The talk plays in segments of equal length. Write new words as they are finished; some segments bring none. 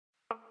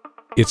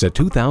It's a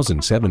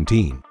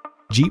 2017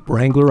 Jeep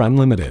Wrangler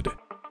Unlimited.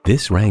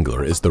 This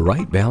Wrangler is the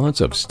right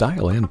balance of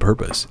style and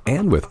purpose,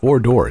 and with 4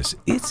 doors,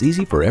 it's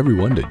easy for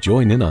everyone to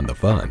join in on the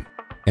fun.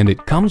 And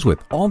it comes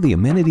with all the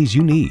amenities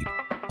you need: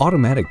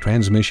 automatic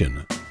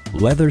transmission,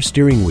 leather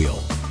steering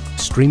wheel,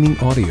 streaming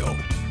audio,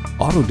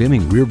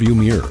 auto-dimming rearview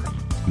mirror,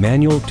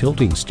 manual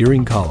tilting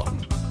steering column,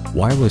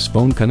 wireless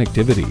phone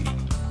connectivity,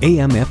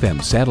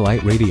 AM/FM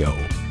satellite radio,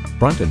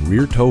 front and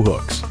rear tow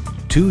hooks,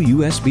 2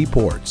 USB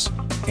ports,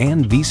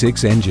 and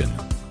V6 engine.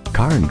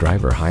 Car and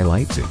Driver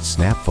highlights its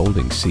snap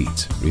folding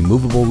seats,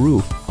 removable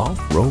roof,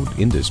 off-road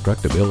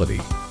indestructibility.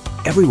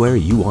 Everywhere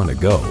you want to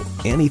go,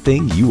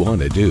 anything you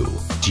want to do,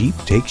 Jeep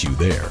takes you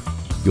there.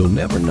 You'll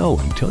never know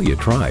until you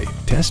try.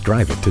 Test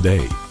drive it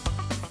today.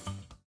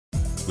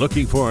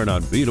 Looking for an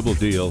unbeatable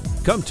deal?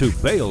 Come to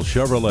Bale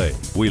Chevrolet.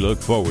 We look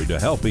forward to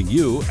helping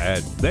you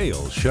at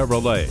Bale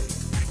Chevrolet.